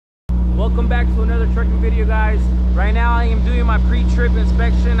Welcome back to another trucking video, guys. Right now I am doing my pre-trip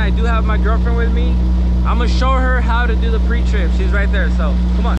inspection. I do have my girlfriend with me. I'm gonna show her how to do the pre-trip. She's right there, so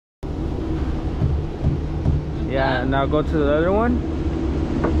come on. Yeah, now go to the other one.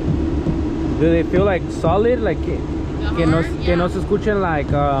 Do they feel like solid? Like que no se escuchen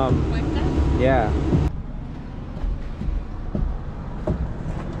like yeah.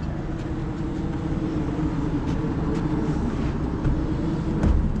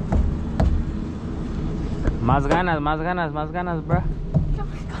 Más ganas, bro.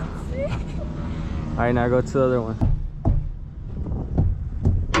 Alright, now go to the other one.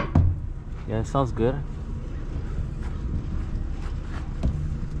 Yeah, it sounds good.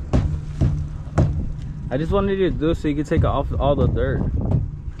 I just wanted you to do it so you can take off all the dirt.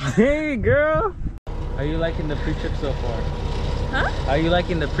 Hey, girl! Are you liking the pre-trip so far? Huh? Are you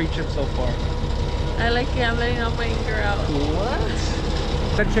liking the pre-trip so far? I like it. I'm letting all my anger out.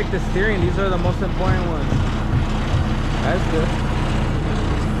 What? Gotta check the steering. These are the most important ones. That's good.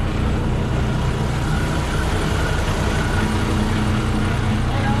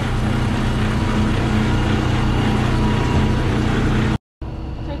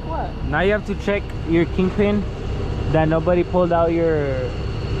 Check what? Now you have to check your kingpin, that nobody pulled out your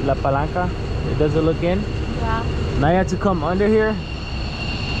la palanca. It doesn't look in. Yeah. Now you have to come under here.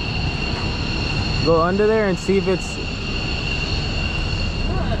 Go under there and see if it's...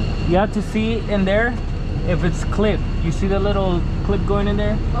 You have to see in there if it's clipped. You see the little clip going in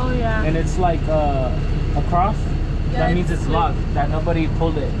there? Oh yeah. And it's like across? Yeah, that means it's locked, that nobody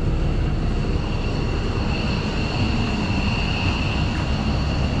pulled it.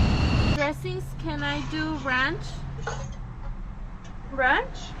 Dressings, can I do ranch?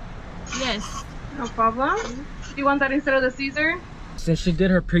 Ranch? Yes. No problem. Do you want that instead of the Caesar? Since she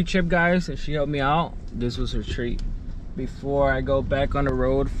did her pre-trip, guys, and she helped me out, this was her treat before I go back on the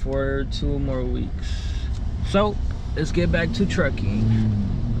road for 2 more weeks. So let's get back to trucking.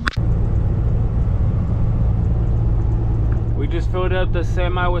 We just filled up the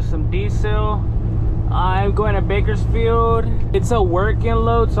semi with some diesel. I'm going to Bakersfield. It's a working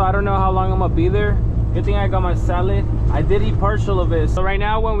load, so I don't know how long I'm gonna be there. Good thing I got my salad. I did eat partial of it. So right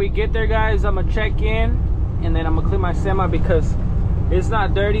now when we get there, guys, I'm gonna check in and then I'm gonna clean my semi because it's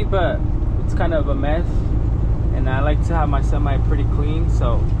not dirty, but it's kind of a mess. And I like to have my semi pretty clean.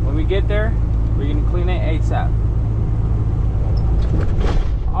 So when we get there, we're gonna clean it ASAP.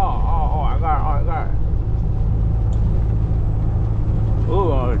 Oh, I got it.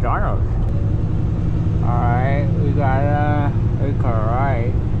 Ooh, McDonald's. Alright, we got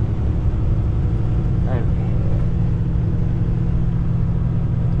right.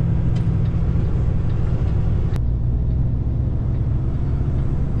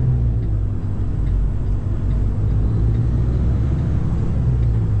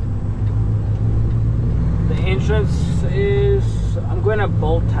 Entrance is, I'm going to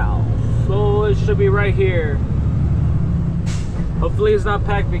Bolt House, so it should be right here. Hopefully it's not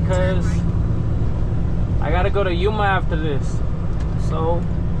packed because I gotta go to Yuma after this. So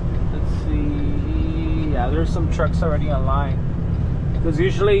let's see. Yeah, there's some trucks already online because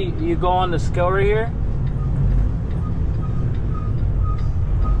usually you go on the scale right here.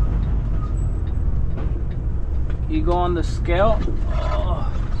 You go on the scale.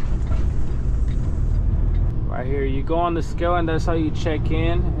 Right here, you go on the scale and that's how you check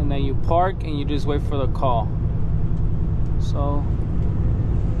in, and then you park and you just wait for the call. So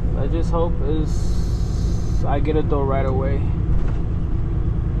I just hope is I get it though right away.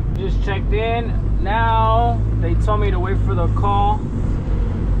 Just checked in. Now they told me to wait for the call,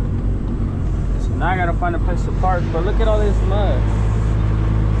 so now I gotta find a place to park. But look at all this mud.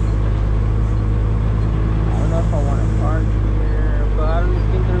 I don't know if I want to park here, but I don't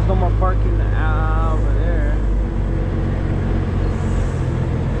think there's no more parking over there.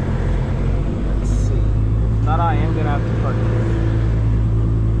 Not I am gonna have to park here.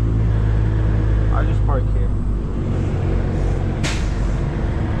 I'll just park here.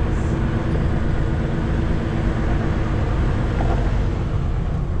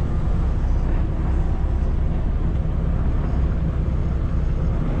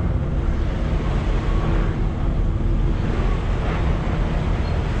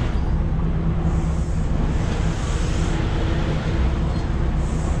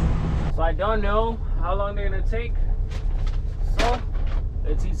 So I don't know how long they're gonna take, so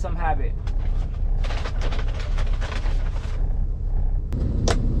let's eat some habit.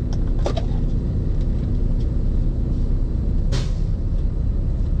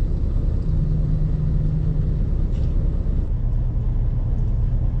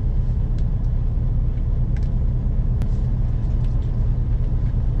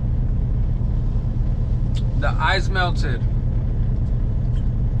 The ice melted.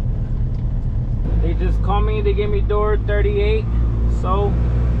 They just called me, they gave me door 38. So,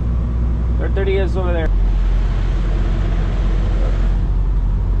 door 38 is over there.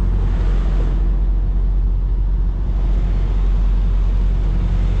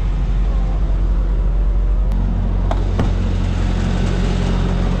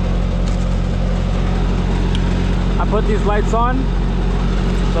 I put these lights on.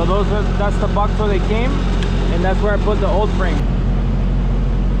 So that's the box where they came. And that's where I put the old frame.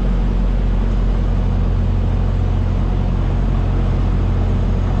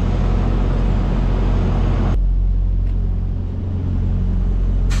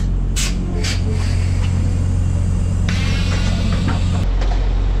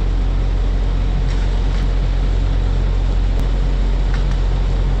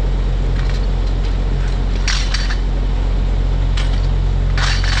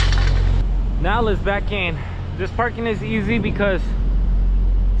 Now let's back in. This parking is easy because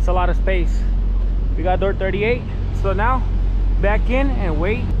it's a lot of space. We got door 38. So now back in and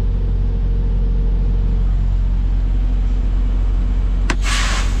wait.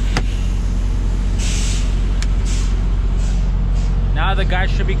 Now the guy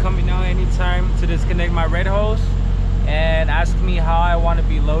should be coming out anytime to disconnect my red hose and ask me how I want to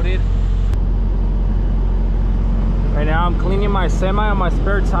be loaded. Right now I'm cleaning my semi on my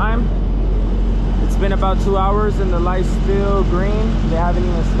spare time. It's been about 2 hours and the light's still green. They haven't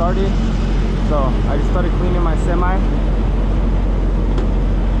even started. So I just started cleaning my semi.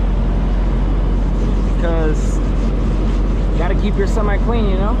 Because you gotta keep your semi clean,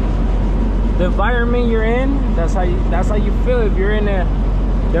 you know? The environment you're in, that's how you feel. If you're in a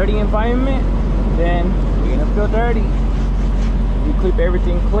dirty environment, then you're gonna feel dirty. You keep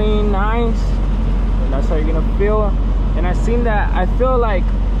everything clean, nice, and that's how you're gonna feel. And I feel like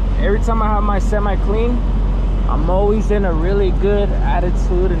every time I have my semi clean, I'm always in a really good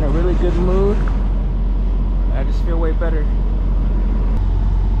attitude and a really good mood. I just feel way better.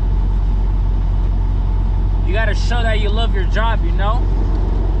 You gotta show that you love your job, you know?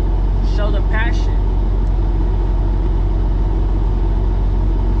 Show the passion.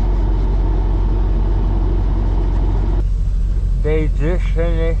 They just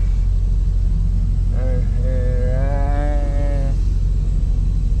finished.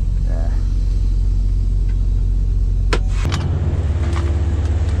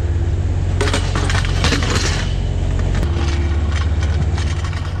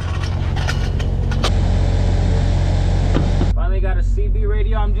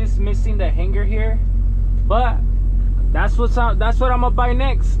 I'm just missing the hanger here, but that's what I'm gonna buy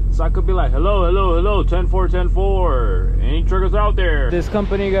next, so I could be like, hello 10-4 any truckers out there. This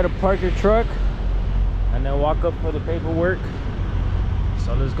company, you gotta park your truck and then walk up for the paperwork.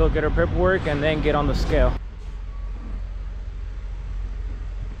 So let's go get our paperwork and then get on the scale.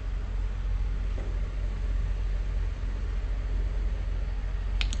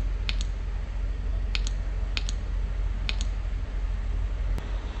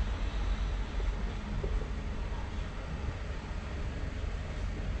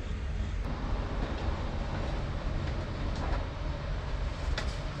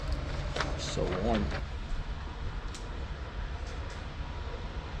 So warm.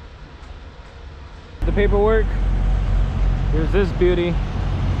 The paperwork, here's this beauty.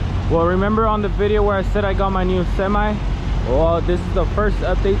 Well, remember on the video where I said I got my new semi? Well, this is the first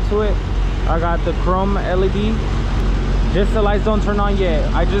update to it. I got the chrome LED. Just the lights don't turn on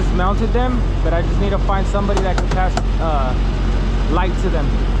yet. I just mounted them, but I just need to find somebody that can pass light to them.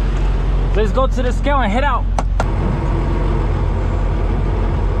 Let's go to the scale and head out.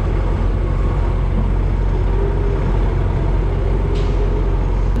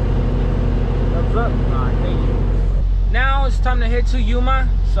 Now it's time to head to Yuma,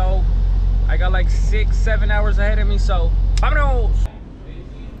 so I got like 6-7 hours ahead of me, so vámonos!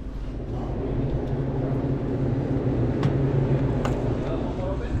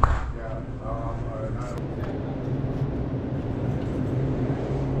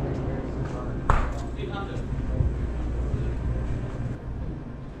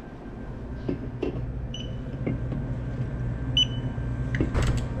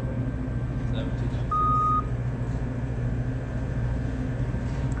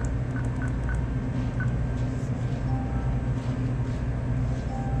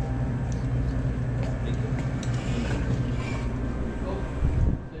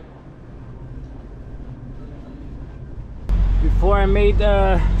 Before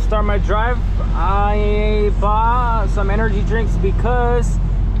I start my drive, I bought some energy drinks because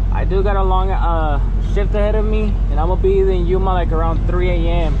I do got a long shift ahead of me, and I'm gonna be in Yuma like around 3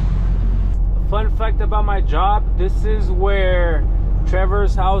 a.m. Fun fact about my job, this is where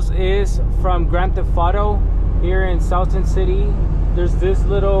Trevor's house is from Grand Theft Auto here in Salton City. There's this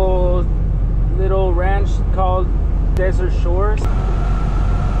little ranch called Desert Shores,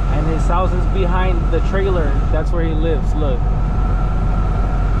 and his house is behind the trailer. That's where he lives. Look,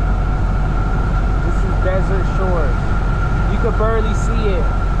 this is Desert Shores. You could barely see it.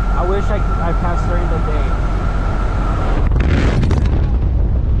 I wish I passed during the day.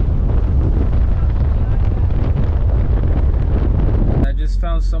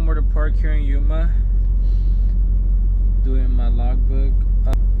 Found somewhere to park here in Yuma. Doing my logbook.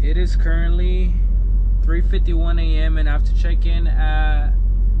 It is currently 3:51 a.m. and I have to check in at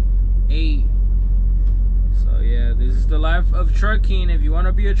 8. So yeah, this is the life of trucking. If you want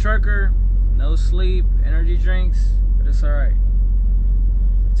to be a trucker, no sleep, energy drinks, but it's alright.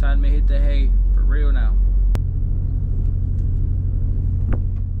 Time to hit the hay for real now.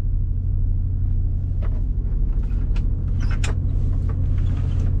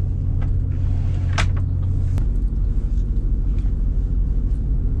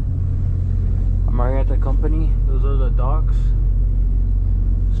 At the company, those are the docks.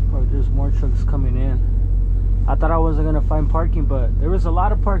 There's more trucks coming in. I thought I wasn't gonna find parking, but there was a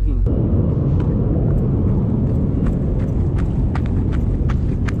lot of parking.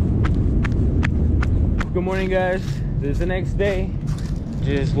 Good morning, guys. This is the next day.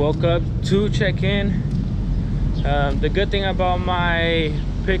 Just woke up to check in. The good thing about my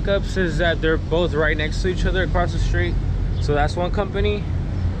pickups is that they're both right next to each other across the street. So that's one company.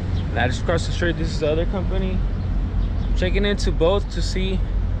 And I just crossed the street, this is the other company. I'm checking into both to see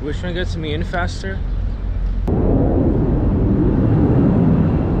which one gets me in faster.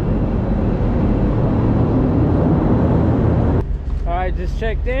 Alright, just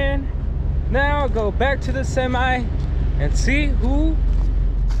checked in. Now I'll go back to the semi and see who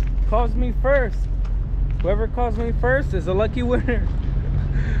calls me first. Whoever calls me first is a lucky winner.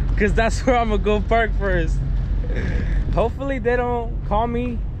 Because that's where I'm gonna go park first. Hopefully they don't call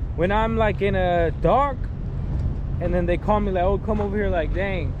me when I'm like in a dock and then they call me like, oh, come over here, like,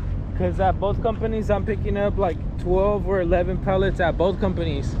 dang. Because at both companies I'm picking up like 12 or 11 pallets at both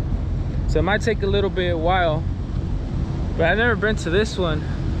companies, so it might take a little bit while. But I've never been to this one.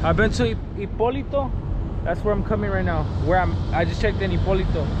 I've been to Hipólito. That's where I'm coming right now, where I just checked in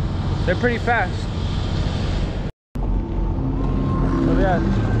Hipólito. They're pretty fast. So yeah.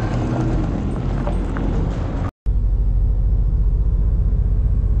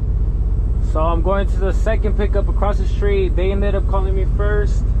 So I'm going to the second pickup across the street. They ended up calling me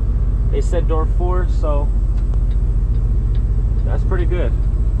first. They said door 4, so that's pretty good.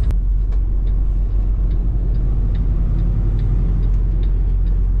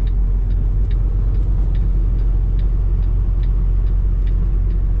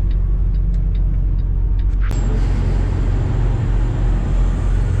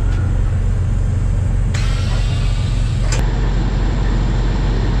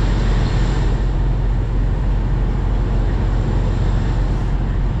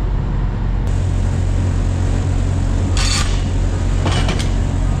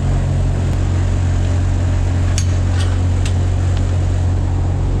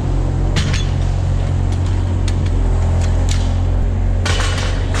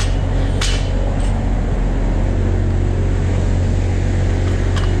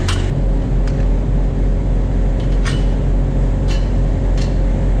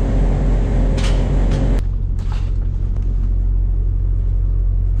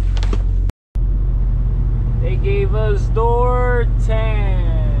 Gave us door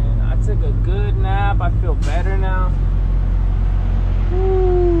 10. I took a good nap. I feel better now.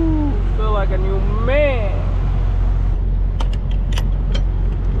 Woo, feel like a new man.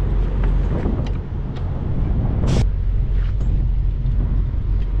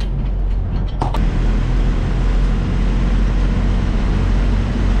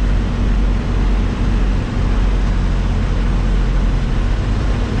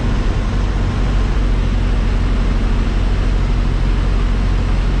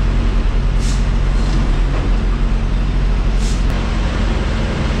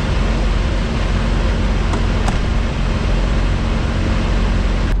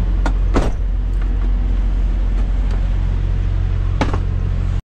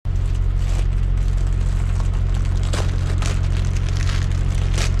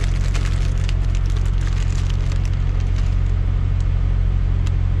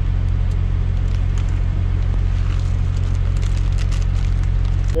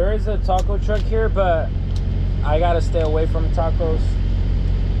 There is a taco truck here, but I gotta stay away from tacos.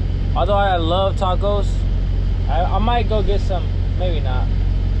 Although I love tacos, I might go get some, maybe not.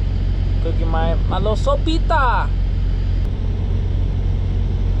 Cookie my little sopita.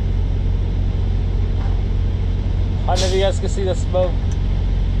 I don't know if you guys can see the smoke.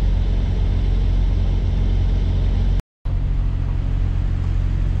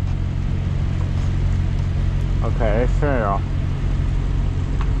 Okay, let's turn it off.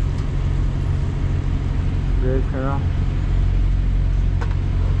 Good, turn it off.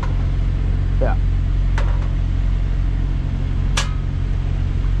 Yeah.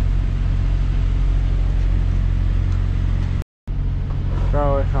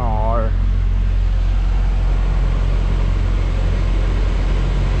 Bro, it's not hard.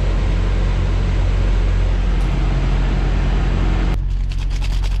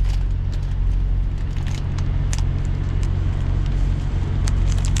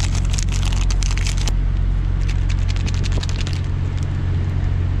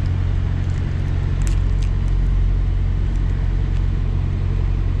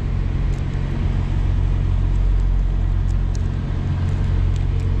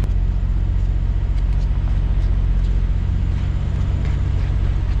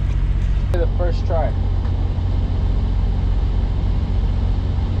 The first try.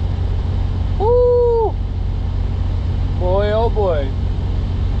 Woo! Boy, oh boy.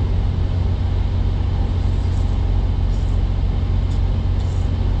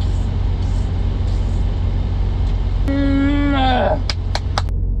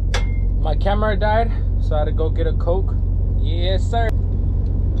 My camera died, so I had to go get a Coke. Yes, sir.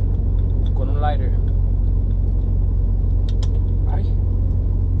 Con un lighter.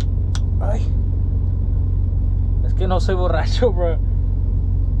 Ay. Es que no soy borracho, bro.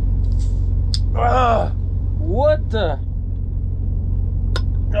 What the?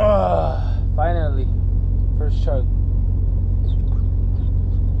 Finally. First chug.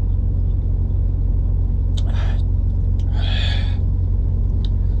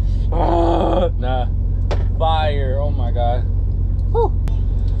 Nah. Fire. Oh my god. Whew.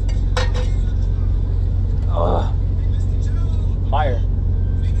 Fire.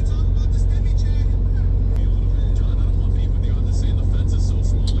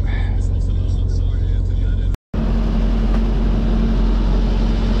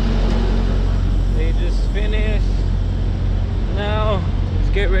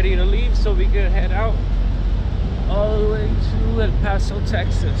 Get ready to leave so we could head out all the way to El Paso,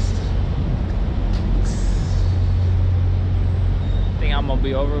 Texas. I think I'm gonna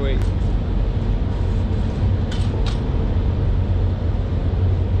be overweight.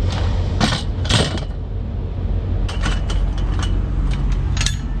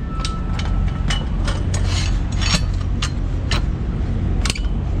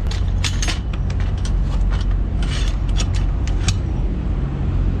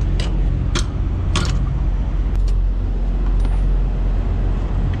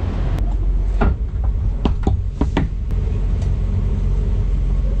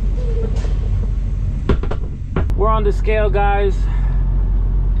 On the scale, guys,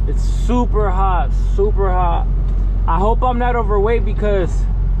 it's super hot, super hot. I hope I'm not overweight because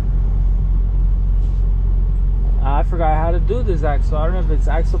I forgot how to do this axle. I don't know if it's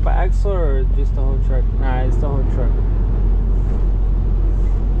axle by axle or just the whole truck. Nah, it's the whole truck.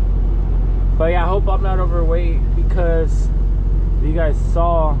 But yeah, I hope I'm not overweight because you guys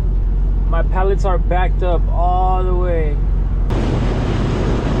saw my pallets are backed up all the way.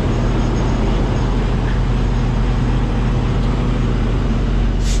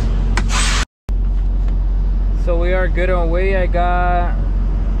 So we are good on weight. I got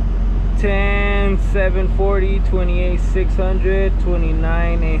 10, 740, 28, 600,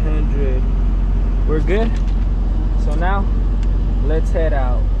 29, 800. We're good. So now let's head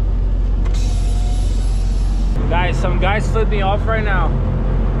out. Guys, some guys flipped me off right now.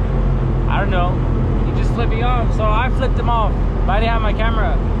 I don't know. He just flipped me off, so I flipped him off. But I didn't have my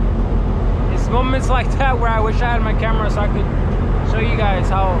camera. It's moments like that where I wish I had my camera so I could show you guys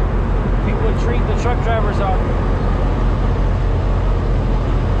how people treat the truck drivers off.